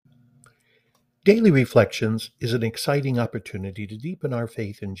Daily Reflections is an exciting opportunity to deepen our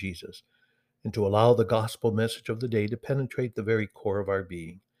faith in Jesus and to allow the gospel message of the day to penetrate the very core of our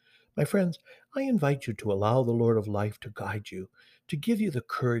being. My friends, I invite you to allow the Lord of life to guide you, to give you the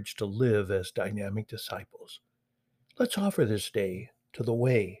courage to live as dynamic disciples. Let's offer this day to the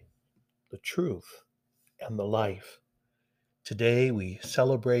way, the truth, and the life. Today we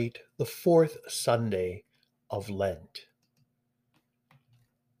celebrate the fourth Sunday of Lent,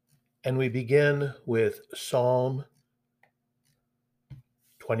 and we begin with Psalm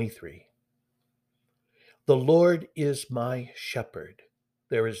 23. The Lord is my shepherd.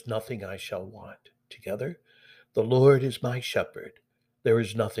 There is nothing I shall want. Together, the Lord is my shepherd. There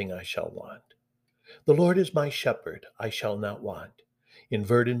is nothing I shall want. The Lord is my shepherd. I shall not want. In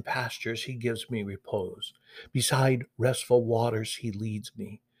verdant pastures he gives me repose. Beside restful waters he leads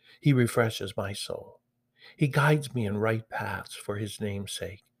me. He refreshes my soul. He guides me in right paths for his name's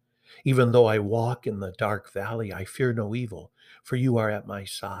sake. Even though I walk in the dark valley, I fear no evil, for you are at my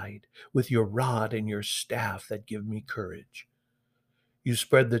side, with your rod and your staff that give me courage. You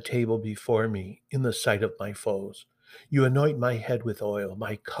spread the table before me in the sight of my foes. You anoint my head with oil,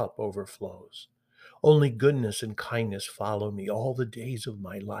 my cup overflows. Only goodness and kindness follow me all the days of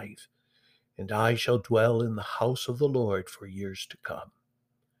my life, and I shall dwell in the house of the Lord for years to come.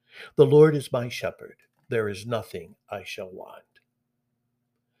 The Lord is my shepherd. There is nothing I shall want.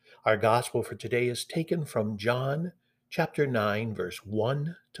 Our gospel for today is taken from John chapter 9, verse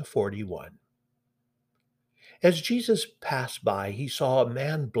 1 to 41. As Jesus passed by, he saw a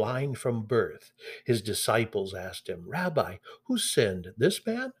man blind from birth. His disciples asked him, Rabbi, who sinned, this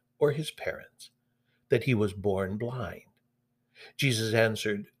man or his parents, that he was born blind? Jesus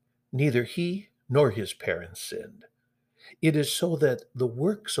answered, Neither he nor his parents sinned. It is so that the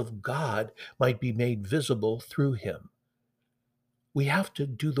works of God might be made visible through him. We have to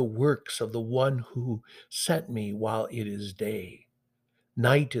do the works of the one who sent me while it is day.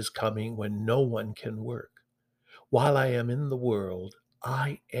 Night is coming when no one can work. While I am in the world,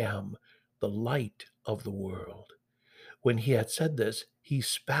 I am the light of the world. When he had said this, he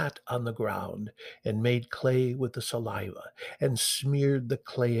spat on the ground and made clay with the saliva and smeared the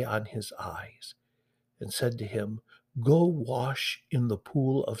clay on his eyes and said to him, Go wash in the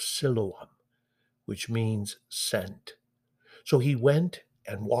pool of Siloam, which means sent. So he went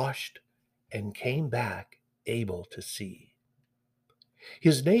and washed and came back able to see.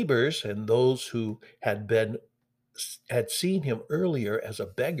 His neighbors and those who had seen him earlier as a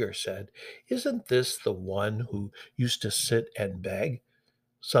beggar said, Isn't this the one who used to sit and beg?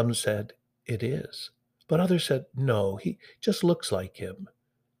 Some said, It is. But others said, No, he just looks like him.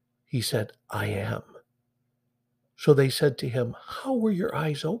 He said, I am. So they said to him, How were your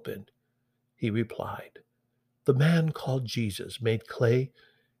eyes opened? He replied, The man called Jesus made clay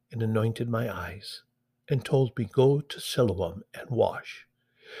and anointed my eyes and told me, Go to Siloam and wash.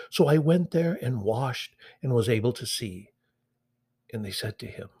 So I went there and washed and was able to see. And they said to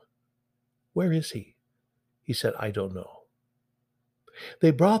him, Where is he? He said, I don't know.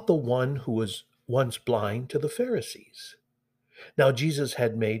 They brought the one who was once blind to the Pharisees. Now Jesus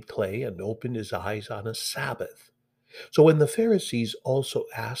had made clay and opened his eyes on a Sabbath. So when the Pharisees also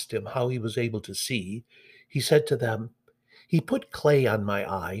asked him how he was able to see, he said to them, He put clay on my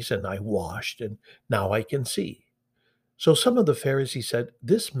eyes and I washed, and now I can see. So some of the Pharisees said,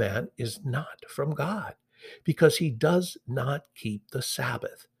 This man is not from God, because he does not keep the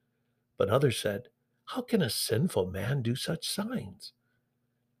Sabbath. But others said, How can a sinful man do such signs?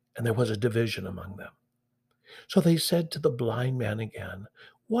 And there was a division among them. So they said to the blind man again,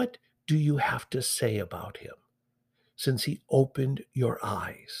 What do you have to say about him, since he opened your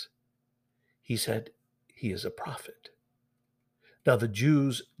eyes? He said, He is a prophet. Now the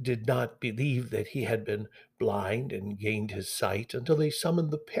Jews did not believe that he had been blind and gained his sight until they summoned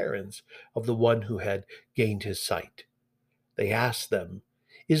the parents of the one who had gained his sight. They asked them,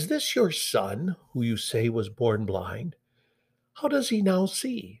 Is this your son, who you say was born blind? How does he now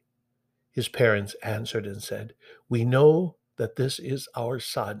see? His parents answered and said, We know that this is our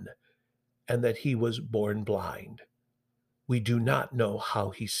son, and that he was born blind. We do not know how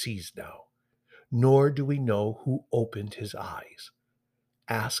he sees now, nor do we know who opened his eyes.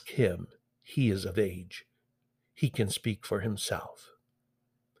 Ask him, he is of age. He can speak for himself.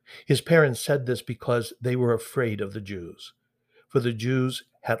 His parents said this because they were afraid of the Jews, for the Jews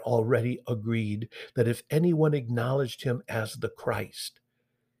had already agreed that if anyone acknowledged him as the Christ,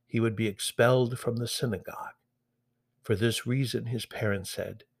 he would be expelled from the synagogue. For this reason, his parents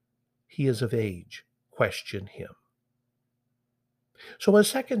said, He is of age, question him. So a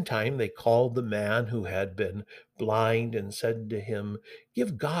second time they called the man who had been blind and said to him,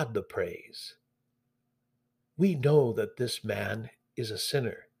 Give God the praise. "We know that this man is a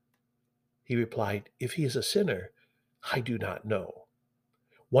sinner." He replied, "If he is a sinner, I do not know.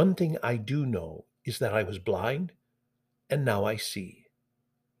 One thing I do know is that I was blind, and now I see."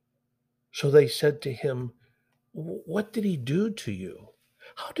 So they said to him, "What did he do to you?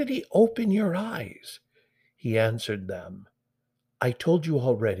 How did he open your eyes?" He answered them, "I told you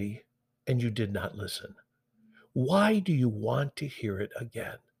already, and you did not listen. Why do you want to hear it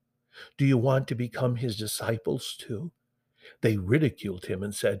again? Do you want to become his disciples too?" They ridiculed him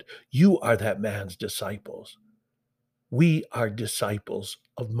and said, "You are that man's disciples. We are disciples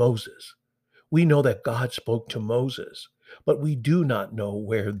of Moses. We know that God spoke to Moses, but we do not know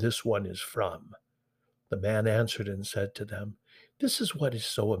where this one is from." The man answered and said to them, "This is what is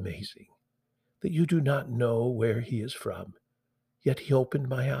so amazing, that you do not know where he is from, yet he opened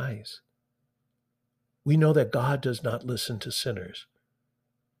my eyes. We know that God does not listen to sinners,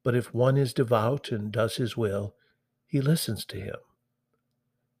 but if one is devout and does his will, he listens to him.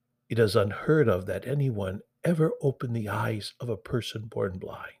 It is unheard of that anyone ever opened the eyes of a person born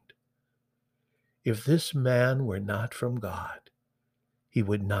blind. If this man were not from God, he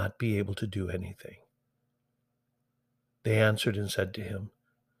would not be able to do anything." They answered and said to him,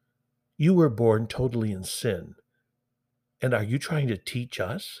 "You were born totally in sin, and are you trying to teach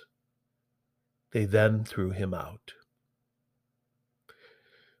us?" They then threw him out.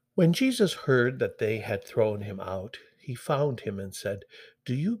 When Jesus heard that they had thrown him out, he found him and said,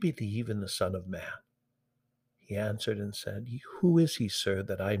 "Do you believe in the Son of Man?" He answered and said, "Who is he, sir,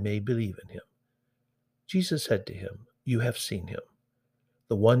 that I may believe in him?" Jesus said to him, "You have seen him.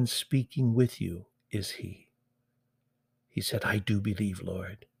 The one speaking with you is he." He said, "I do believe,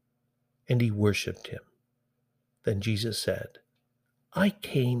 Lord." And he worshiped him. Then Jesus said, "I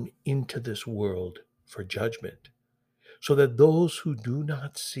came into this world for judgment, so that those who do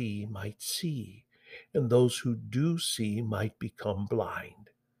not see might see, and those who do see might become blind."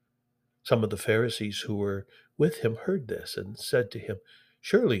 Some of the Pharisees who were with him heard this and said to him,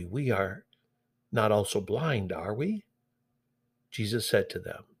 "Surely we are not also blind, are we?" Jesus said to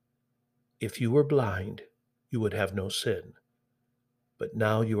them, "If you were blind, you would have no sin. But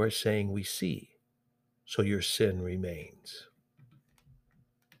now you are saying we see, so your sin remains."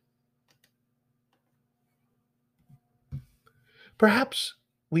 Perhaps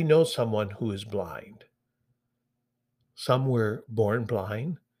we know someone who is blind. Some were born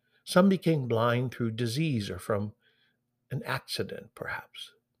blind. Some became blind through disease or from an accident,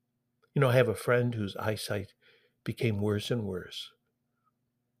 perhaps. I have a friend whose eyesight became worse and worse.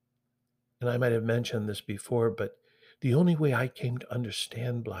 And I might have mentioned this before, but the only way I came to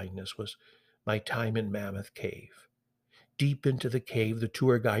understand blindness was my time in Mammoth Cave. Deep into the cave, the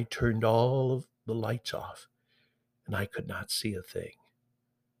tour guide turned all of the lights off, and I could not see a thing.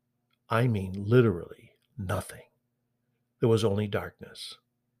 I mean, literally nothing. There was only darkness,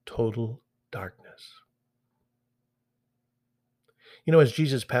 total darkness. As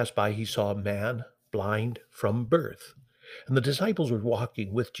Jesus passed by, he saw a man blind from birth. And the disciples were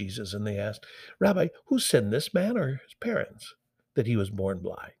walking with Jesus, and they asked, "Rabbi, who sinned, this man or his parents, that he was born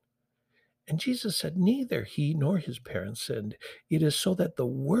blind?" And Jesus said, "Neither he nor his parents sinned. It is so that the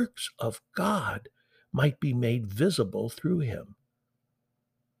works of God might be made visible through him."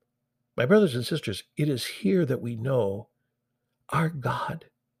 My brothers and sisters, it is here that we know our God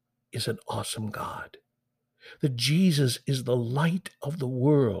is an awesome God. That Jesus is the light of the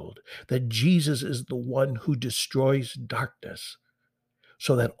world, that Jesus is the one who destroys darkness,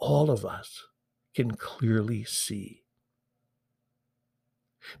 so that all of us can clearly see.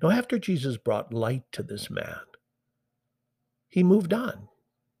 Now, after Jesus brought light to this man, he moved on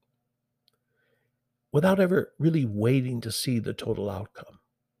without ever really waiting to see the total outcome.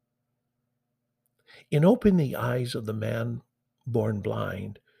 In opening the eyes of the man born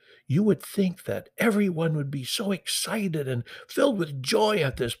blind, you would think that everyone would be so excited and filled with joy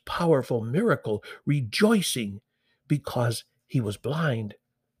at this powerful miracle, rejoicing because he was blind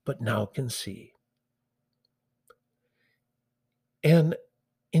but now can see. And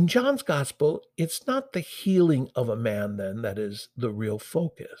in John's gospel, it's not the healing of a man then that is the real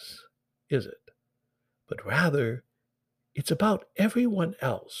focus, is it? But rather, it's about everyone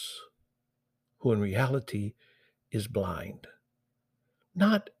else who in reality is blind.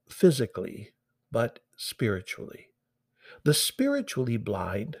 Not physically, but spiritually. The spiritually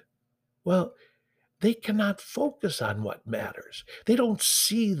blind, well, they cannot focus on what matters. They don't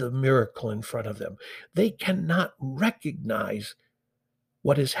see the miracle in front of them. They cannot recognize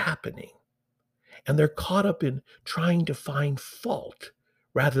what is happening. And they're caught up in trying to find fault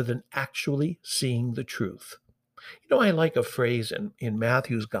rather than actually seeing the truth. I like a phrase in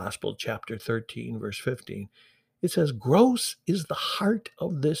Matthew's Gospel, chapter 13, verse 15. It says, "Gross is the heart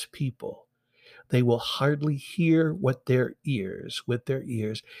of this people. They will hardly hear with their ears,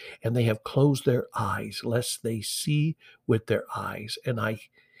 and they have closed their eyes, lest they see with their eyes,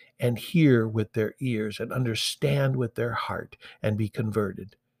 and hear with their ears, and understand with their heart, and be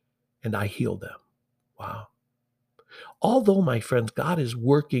converted, and I heal them." Wow. Although, my friends, God is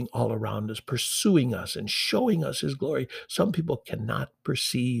working all around us, pursuing us and showing us his glory, some people cannot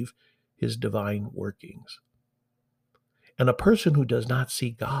perceive his divine workings. And a person who does not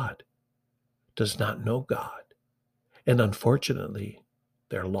see God does not know God. And unfortunately,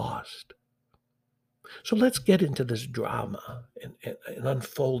 they're lost. So let's get into this drama and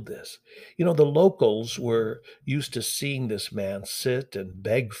unfold this. The locals were used to seeing this man sit and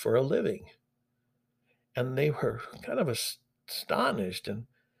beg for a living, and they were kind of astonished and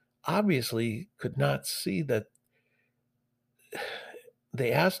obviously could not see that.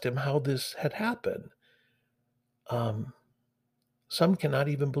 They asked him how this had happened. Um, some cannot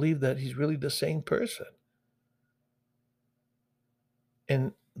even believe that he's really the same person.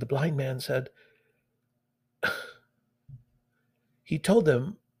 And the blind man said, he told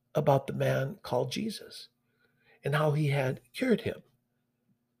them about the man called Jesus and how he had cured him.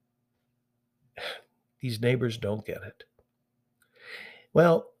 These neighbors don't get it.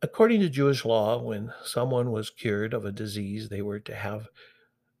 Well, according to Jewish law, when someone was cured of a disease, they were to have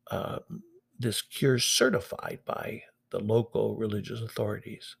uh, this cure certified by the local religious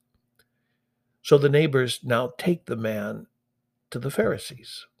authorities. So the neighbors now take the man to the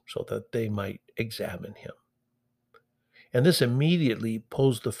Pharisees so that they might examine him. And this immediately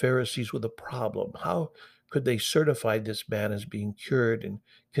posed the Pharisees with a problem. How could they certify this man as being cured and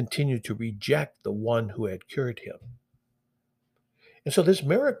continue to reject the one who had cured him? And so this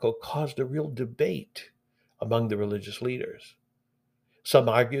miracle caused a real debate among the religious leaders. Some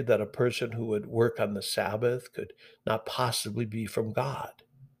argued that a person who would work on the Sabbath could not possibly be from God.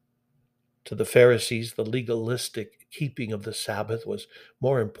 To the Pharisees, the legalistic keeping of the Sabbath was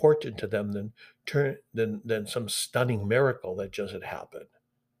more important to them than some stunning miracle that just had happened.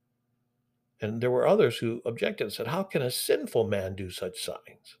 And there were others who objected and said, "How can a sinful man do such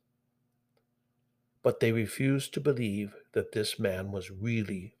signs?" But they refused to believe that this man was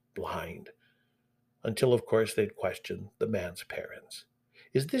really blind, until, of course, they'd questioned the man's parents.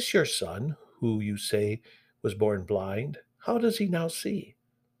 "Is this your son, who you say was born blind? How does he now see?"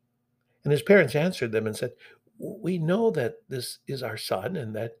 And his parents answered them and said, "We know that this is our son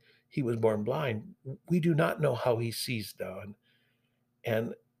and that he was born blind. We do not know how he sees now,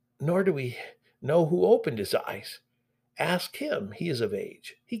 and nor do we know who opened his eyes. Ask him. He is of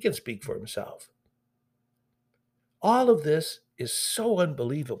age. He can speak for himself." All of this is so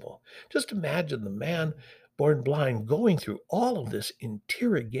unbelievable. Just imagine the man born blind going through all of this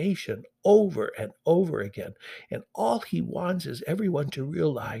interrogation over and over again. And all he wants is everyone to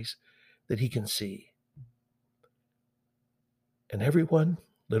realize that he can see. And everyone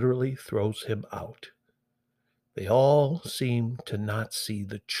literally throws him out. They all seem to not see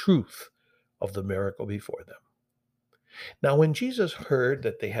the truth of the miracle before them. Now, when Jesus heard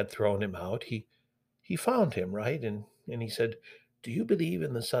that they had thrown him out, he found him, right? And he said, "Do you believe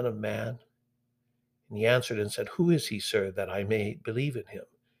in the Son of Man?" And he answered and said, "Who is he, sir, that I may believe in him?"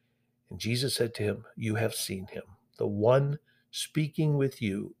 And Jesus said to him, "You have seen him. The one speaking with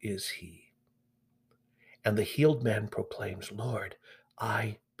you is he." And the healed man proclaims, "Lord,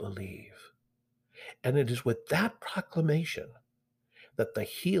 I believe." And it is with that proclamation that the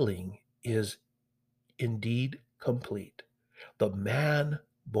healing is indeed complete. The man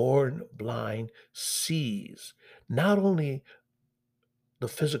born blind sees not only the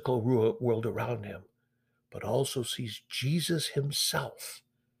physical world around him, but also sees Jesus himself,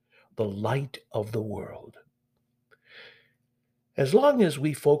 the light of the world. As long as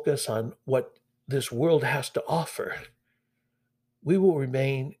we focus on what this world has to offer, we will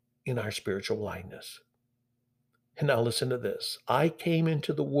remain in our spiritual blindness. And now listen to this. "I came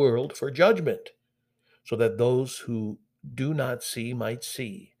into the world for judgment, so that those who do not see might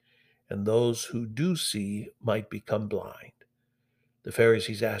see, and those who do see might become blind." The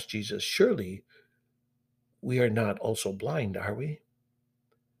Pharisees asked Jesus, "Surely we are not also blind, are we?"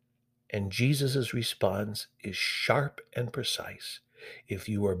 And Jesus' response is sharp and precise. "If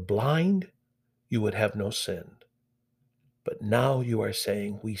you were blind, you would have no sin. But now you are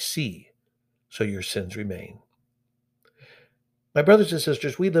saying, 'We see,' so your sins remain." My brothers and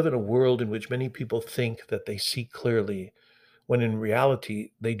sisters, we live in a world in which many people think that they see clearly, when in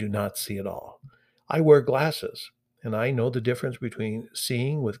reality, they do not see at all. I wear glasses, and I know the difference between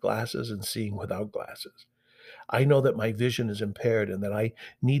seeing with glasses and seeing without glasses. I know that my vision is impaired and that I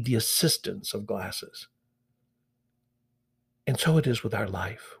need the assistance of glasses. And so it is with our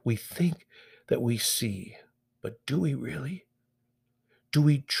life. We think that we see, but do we really? Do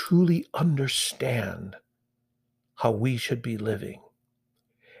we truly understand how we should be living?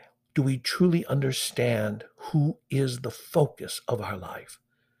 Do we truly understand who is the focus of our life?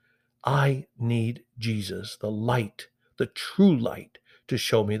 I need Jesus, the light, the true light, to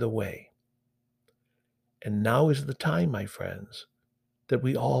show me the way. And now is the time, my friends, that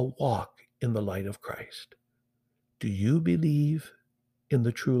we all walk in the light of Christ. Do you believe in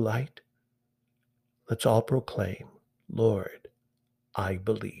the true light? Let's all proclaim, Lord, I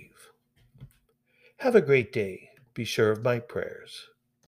believe. Have a great day. Be sure of my prayers.